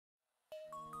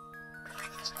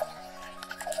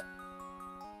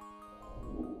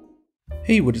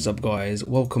Hey, what is up guys,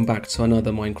 welcome back to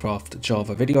another Minecraft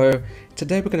Java video.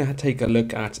 Today we're going to take a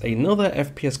look at another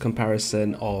FPS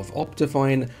comparison of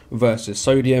OptiFine versus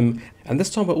Sodium, and this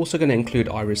time we're also going to include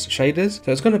Iris shaders.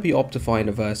 So it's going to be OptiFine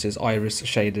versus Iris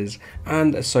shaders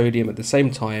and Sodium at the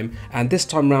same time, and this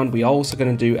time round we are also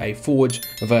going to do a Forge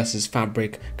versus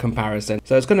Fabric comparison.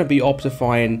 So it's going to be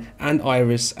OptiFine and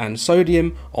Iris and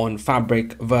Sodium on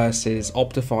Fabric versus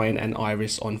OptiFine and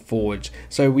Iris on Forge.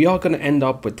 So we are going to end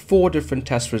up with 4 different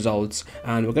test results,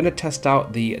 and we're going to test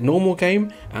out the normal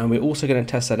game, and we're also going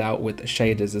to test it out with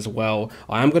shaders as well.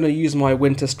 I am going to use my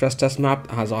winter stress test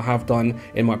map as I have done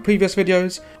in my previous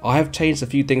videos. I have changed a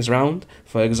few things around.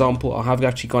 For example, I have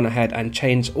actually gone ahead and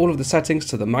changed all of the settings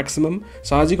to the maximum.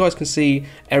 So as you guys can see,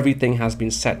 everything has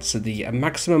been set to the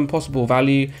maximum possible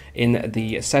value in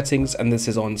the settings, and this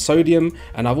is on Sodium.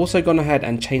 And I've also gone ahead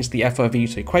and changed the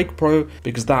FOV to Quake Pro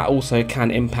because that also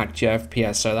can impact your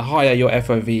FPS. So the higher your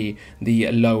FOV,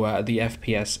 the lower the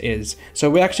FPS is. So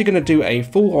we're actually going to do a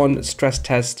full-on stress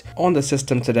test on the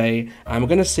system today, and we're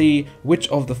going to see which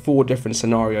of the 4 different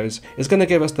scenarios is going to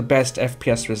give us the best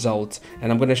FPS result,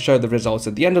 and I'm going to show the results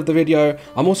at the end of the video.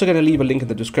 I'm also going to leave a link in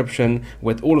the description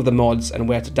with all of the mods and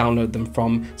where to download them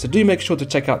from, so do make sure to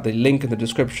check out the link in the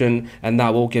description, and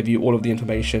that will give you all of the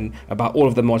information about all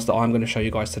of the mods that I'm going to show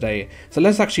you guys today. So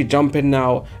let's actually jump in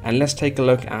now and let's take a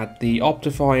look at the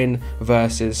OptiFine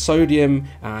versus Sodium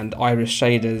and Iris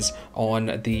shaders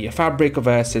on the Fabric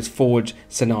versus Forge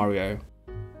scenario.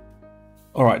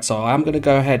 Alright, so I'm going to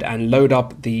go ahead and load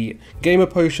up the Gamer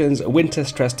Potions Winter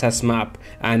Stress Test map,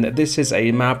 and this is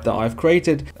a map that I've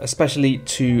created especially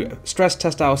to stress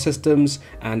test our systems,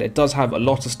 and it does have a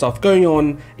lot of stuff going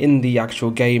on in the actual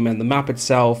game and the map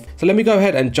itself. So let me go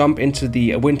ahead and jump into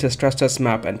the Winter Stress Test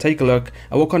map and take a look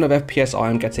at what kind of FPS I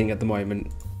am getting at the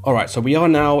moment. Alright, so we are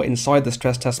now inside the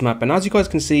stress test map, and as you guys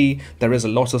can see, there is a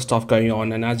lot of stuff going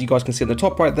on, and as you guys can see at the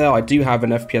top right there, I do have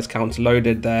an FPS counter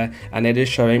loaded there, and it is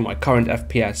showing my current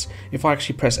FPS. If I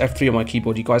actually press F3 on my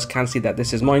keyboard, you guys can see that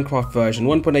this is Minecraft version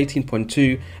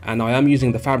 1.18.2, and I am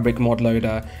using the Fabric mod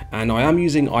loader, and I am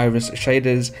using Iris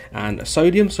shaders and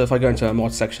Sodium. So if I go into a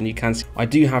mod section, you can see I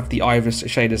do have the Iris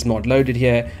shaders mod loaded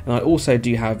here, and I also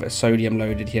do have Sodium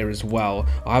loaded here as well.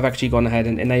 I've actually gone ahead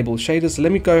and enabled shaders, so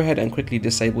let me go ahead and quickly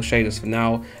disable shaders for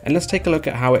now, and let's take a look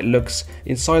at how it looks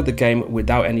inside the game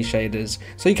without any shaders.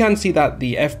 So you can see that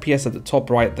the FPS at the top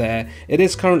right there, it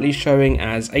is currently showing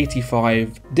as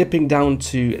 85, dipping down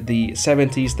to the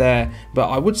 70s there, but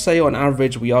I would say on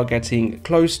average we are getting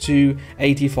close to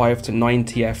 85 to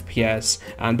 90 FPS,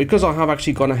 and because I have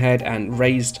actually gone ahead and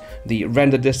raised the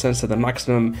render distance to the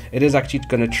maximum, it is actually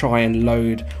going to try and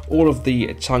load all of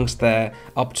the chunks there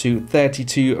up to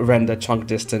 32 render chunk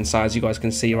distance, as you guys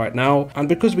can see right now. And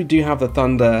because we do have the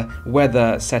thunder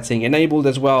weather setting enabled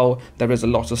as well, there is a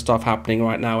lot of stuff happening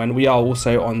right now, and we are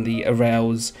also on the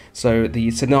rails, so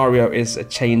the scenario is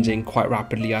changing quite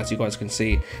rapidly, as you guys can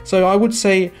see. So I would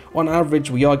say on average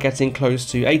we are getting close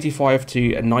to 85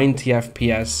 to 90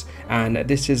 FPS, and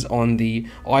this is on the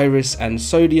Iris and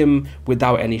Sodium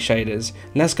without any shaders.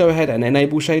 Let's go ahead and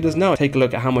enable shaders now. Take a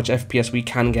look at how much FPS we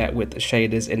can get with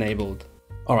shaders enabled.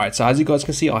 Alright, so as you guys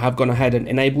can see, I have gone ahead and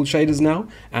enabled shaders now,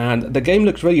 and the game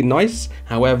looks really nice.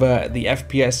 However, the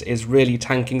FPS is really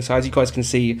tanking, so as you guys can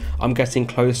see, I'm getting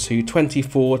close to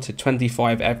 24 to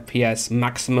 25 FPS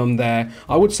maximum there.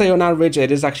 I would say on average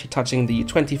it is actually touching the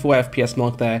 24 FPS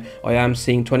mark there. I am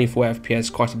seeing 24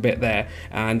 FPS quite a bit there,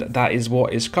 and that is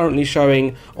what is currently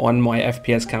showing on my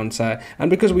FPS counter. And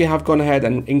because we have gone ahead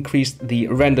and increased the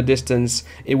render distance,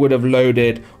 it would have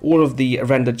loaded all of the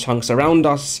rendered chunks around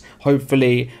us,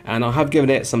 hopefully, and I have given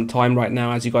it some time right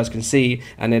now, as you guys can see,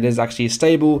 and it is actually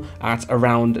stable at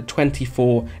around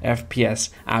 24 FPS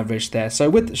average there. So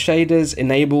with shaders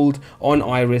enabled on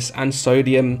Iris and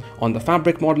Sodium on the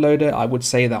Fabric mod loader, I would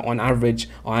say that on average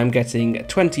I am getting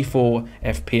 24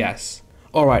 FPS.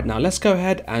 Alright, now let's go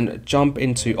ahead and jump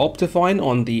into OptiFine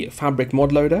on the Fabric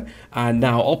mod loader. And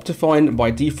now OptiFine by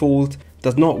default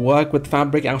does not work with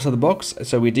Fabric out of the box,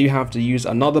 so we do have to use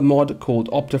another mod called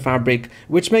OptiFabric,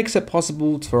 which makes it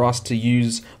possible for us to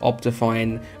use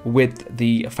OptiFine with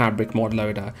the Fabric mod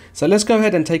loader. So let's go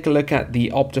ahead and take a look at the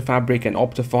OptiFabric and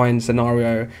OptiFine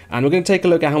scenario, and we're going to take a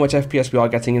look at how much FPS we are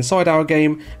getting inside our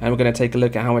game, and we're going to take a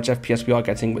look at how much FPS we are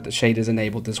getting with the shaders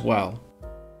enabled as well.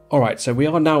 Alright, so we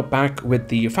are now back with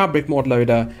the Fabric mod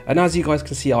loader, and as you guys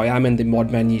can see, I am in the mod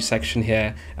menu section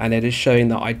here, and it is showing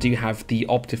that I do have the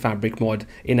OptiFabric mod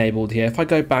enabled here. If I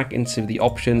go back into the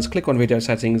options, click on video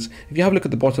settings, if you have a look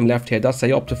at the bottom left here, it does say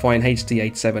OptiFine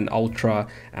HD87 Ultra,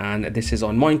 and this is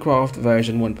on Minecraft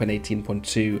version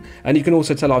 1.18.2, and you can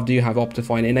also tell I do have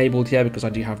OptiFine enabled here because I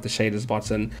do have the shaders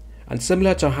button. And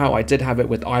similar to how I did have it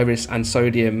with Iris and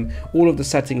Sodium, all of the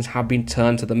settings have been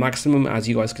turned to the maximum. As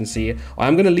you guys can see, I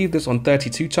am going to leave this on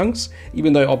 32 chunks,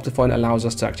 even though OptiFine allows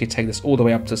us to actually take this all the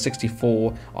way up to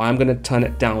 64. I am going to turn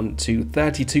it down to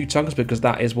 32 chunks because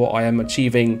that is what I am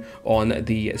achieving on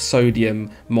the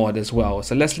Sodium mod as well.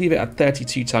 So let's leave it at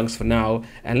 32 chunks for now,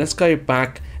 and let's go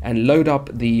back and load up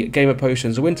the Gamer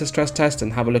Potions winter stress test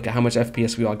and have a look at how much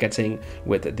FPS we are getting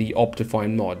with the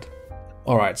OptiFine mod.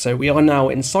 Alright, so we are now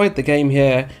inside the game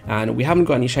here and we haven't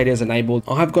got any shaders enabled.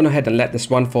 I have gone ahead and let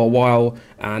this run for a while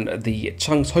and the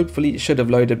chunks hopefully should have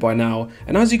loaded by now.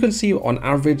 And as you can see, on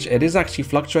average it is actually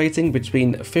fluctuating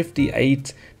between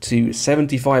 58 to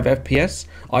 75 FPS.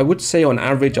 I would say on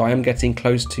average I am getting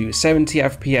close to 70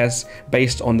 FPS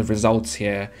based on the results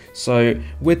here. So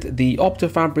with the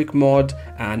OptiFabric mod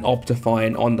and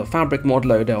OptiFine on the Fabric mod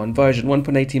loader on version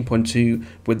 1.18.2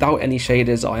 without any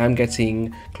shaders, I am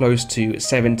getting close to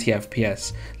 70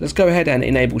 FPS. Let's go ahead and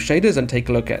enable shaders and take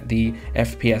a look at the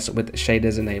FPS with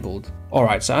shaders enabled.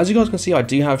 Alright, so as you guys can see, I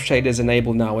do have shaders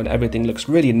enabled now and everything looks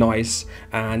really nice,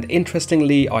 and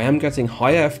interestingly I am getting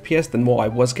higher FPS than what I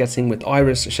was getting with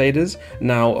Iris shaders.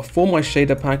 Now for my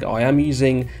shader pack I am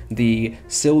using the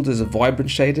Silder's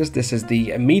Vibrant shaders. This is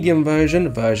the medium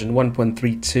version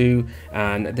 1.32,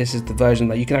 and this is the version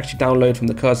that you can actually download from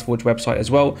the CurseForge website as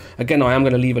well. Again, I am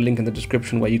going to leave a link in the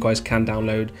description where you guys can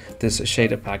download this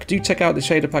shader pack. Do check out the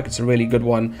shader pack, it's a really good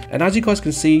one. And as you guys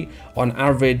can see, on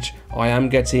average I am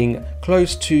getting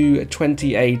close to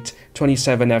 28-27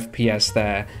 FPS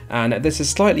there, and this is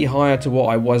slightly higher to what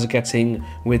I was getting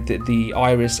with the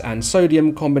Iris and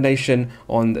Sodium combination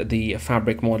on the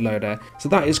Fabric mod loader. So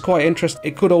that is quite interesting.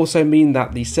 It could also mean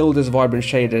that the Silder's Vibrant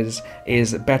shaders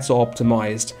is better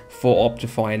optimized for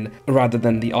OptiFine rather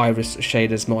than the Iris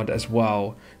shaders mod as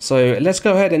well. So let's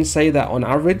go ahead and say that on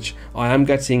average I am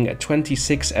getting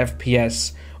 26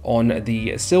 FPS on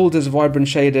the Silder's Vibrant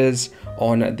shaders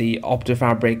on the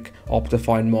OptiFabric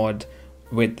OptiFine mod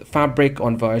with Fabric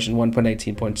on version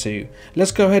 1.18.2.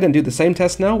 Let's go ahead and do the same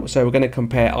test now. So we're going to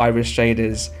compare Iris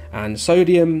shaders and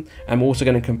Sodium, and we're also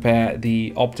going to compare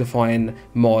the OptiFine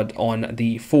mod on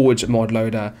the Forge mod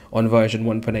loader on version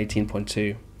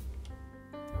 1.18.2.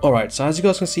 Alright, so as you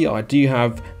guys can see, I do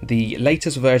have the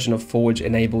latest version of Forge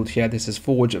enabled here. This is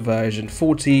Forge version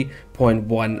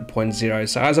 40.1.0.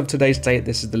 So as of today's date,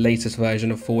 this is the latest version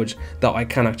of Forge that I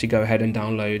can actually go ahead and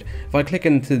download. If I click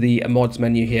into the mods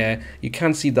menu here, you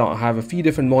can see that I have a few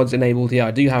different mods enabled here.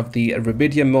 I do have the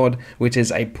Rubidium mod, which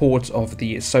is a port of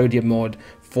the Sodium mod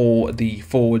for the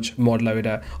Forge mod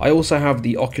loader. I also have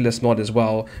the Oculus mod as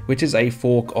well, which is a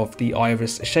fork of the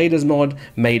Iris shaders mod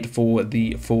made for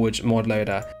the Forge mod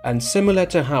loader. And similar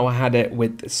to how I had it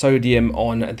with Sodium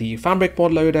on the Fabric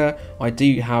mod loader, I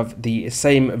do have the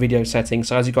same video settings.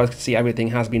 So as you guys can see, everything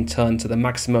has been turned to the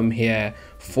maximum here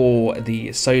for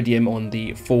the Sodium on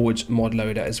the Forge mod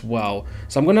loader as well.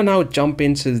 So I'm going to now jump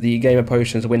into the Gamer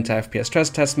Potions winter FPS stress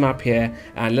test map here,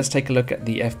 and let's take a look at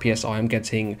the FPS I am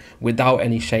getting without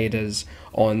any shaders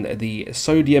on the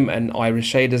Sodium and Iris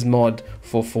shaders mod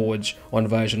for Forge on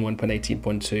version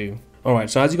 1.18.2.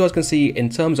 Alright, so as you guys can see, in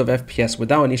terms of FPS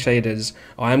without any shaders,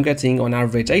 I am getting on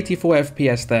average 84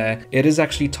 FPS there. It is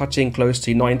actually touching close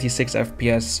to 96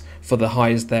 FPS for the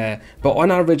highs there, but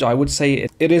on average I would say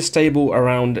it is stable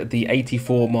around the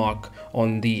 84 mark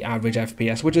on the average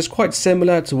FPS, which is quite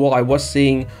similar to what I was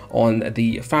seeing on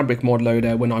the Fabric mod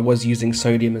loader when I was using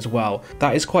Sodium as well.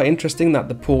 That is quite interesting that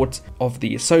the port of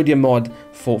the Sodium mod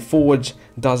for Forge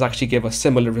does actually give us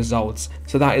similar results,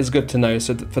 so that is good to know.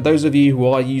 So for those of you who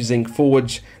are using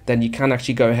Forge, then you can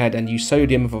actually go ahead and use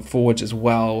Sodium for Forge as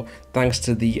well, thanks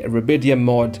to the Rubidium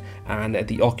mod and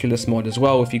the Oculus mod as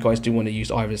well, if you guys do want to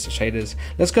use Iris shaders.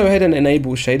 Let's go ahead and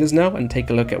enable shaders now and take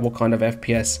a look at what kind of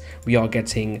FPS we are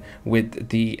getting with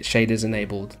the shaders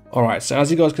enabled. Alright, so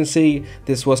as you guys can see,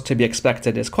 this was to be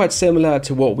expected. It's quite similar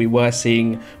to what we were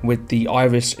seeing with the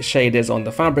Iris shaders on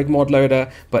the Fabric mod loader,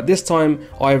 but this time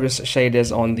Iris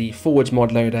shaders on the Forge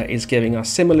mod loader is giving us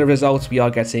similar results. We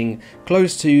are getting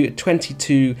close to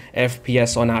 22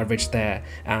 FPS on average there,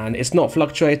 and it's not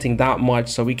fluctuating that much,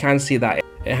 so we can see that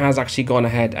it has actually gone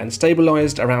ahead and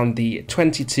stabilized around the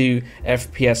 22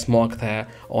 FPS mark there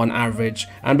on average.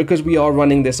 And because we are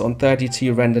running this on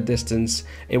 32 render distance,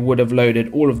 it would have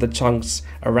loaded all of the chunks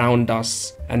around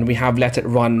us, and we have let it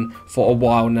run for a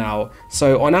while now.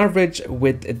 So on average,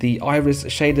 with the Iris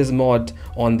shaders mod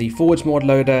on the Forge mod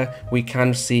loader, we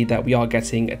can see that we are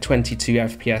getting 22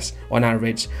 FPS on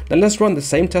average. Then let's run the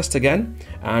same test again,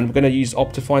 and we're going to use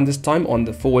OptiFine this time on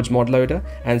the Forge mod loader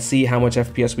and see how much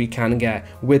FPS we can get.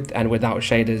 with and without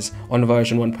shaders on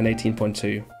version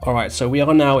 1.18.2. Alright, so we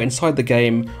are now inside the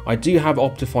game. I do have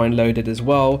OptiFine loaded as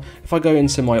well. If I go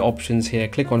into my options here,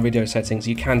 click on video settings,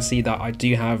 you can see that I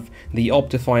do have the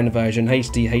OptiFine version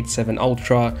HD H7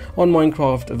 Ultra on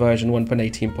Minecraft version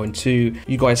 1.18.2.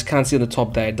 You guys can see on the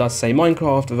top there, it does say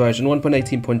Minecraft version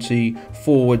 1.18.2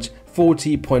 Forge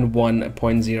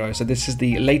 40.1.0. so this is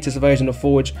the latest version of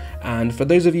Forge, and for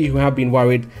those of you who have been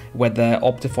worried whether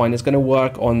OptiFine is going to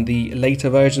work on the later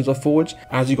versions of Forge,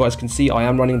 as you guys can see, I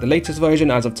am running the latest version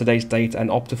as of today's date, and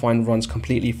OptiFine runs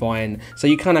completely fine. So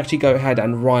you can actually go ahead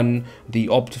and run the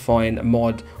OptiFine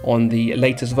mod on the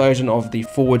latest version of the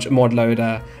Forge mod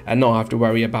loader and not have to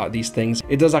worry about these things.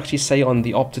 It does actually say on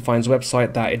the OptiFine's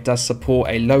website that it does support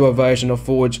a lower version of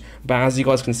Forge, but as you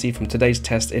guys can see from today's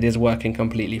test, it is working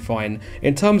completely fine.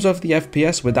 In terms of the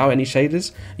FPS without any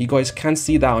shaders, you guys can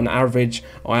see that on average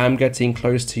I am getting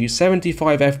close to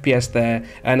 75 FPS there,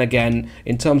 and again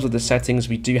in terms of the settings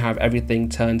we do have everything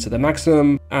turned to the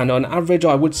maximum, and on average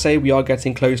I would say we are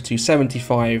getting close to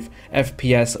 75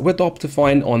 FPS with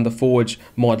OptiFine on the Forge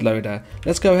mod loader.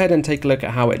 Let's go ahead and take a look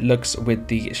at how it looks with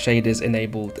the shaders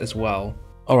enabled as well.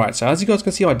 Alright, so as you guys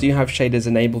can see, I do have shaders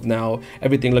enabled now.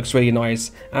 Everything looks really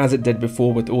nice as it did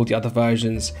before with all the other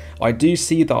versions. I do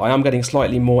see that I am getting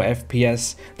slightly more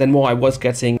FPS than what I was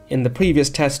getting in the previous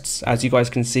tests. As you guys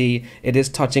can see, it is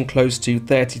touching close to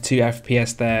 32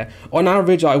 FPS there. On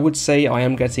average, I would say I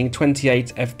am getting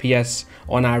 28 FPS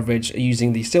on average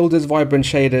using the Silder's Vibrant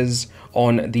shaders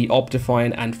on the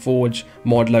OptiFine and Forge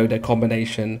mod loader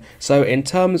combination. So in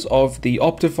terms of the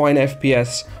OptiFine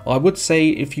FPS, I would say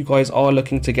if you guys are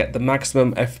looking to get the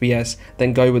maximum FPS,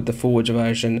 then go with the Forge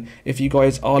version. If you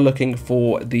guys are looking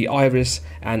for the Iris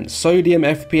and Sodium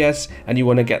FPS and you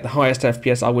want to get the highest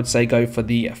FPS, I would say go for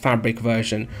the Fabric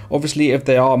version. Obviously, if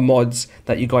there are mods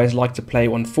that you guys like to play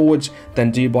on Forge,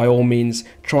 then do by all means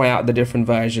try out the different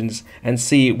versions and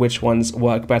see which ones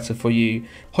work better for you.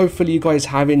 Hopefully you guys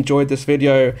have enjoyed this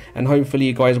video, and hopefully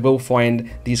you guys will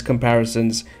find these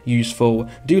comparisons useful.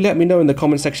 Do let me know in the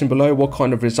comment section below what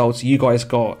kind of results you guys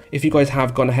got if you guys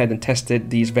have gone ahead and tested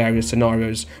these various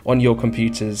scenarios on your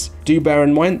computers. Do bear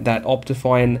in mind that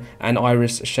OptiFine and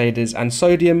Iris shaders and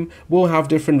Sodium will have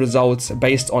different results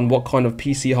based on what kind of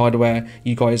PC hardware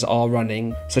you guys are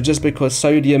running. So just because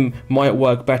Sodium might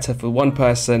work better for one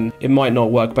person, it might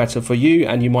not work better for you,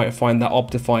 and you might find that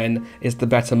OptiFine is the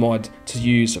better mod to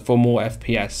use for more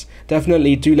FPS.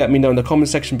 Definitely do let me know in the comment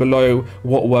section below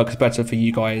what works better for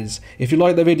you guys. If you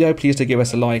like the video, please do give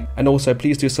us a like, and also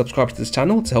please do subscribe to this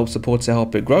channel to help support, to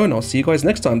help it grow, and I'll see you guys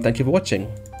next time. Thank you for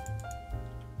watching.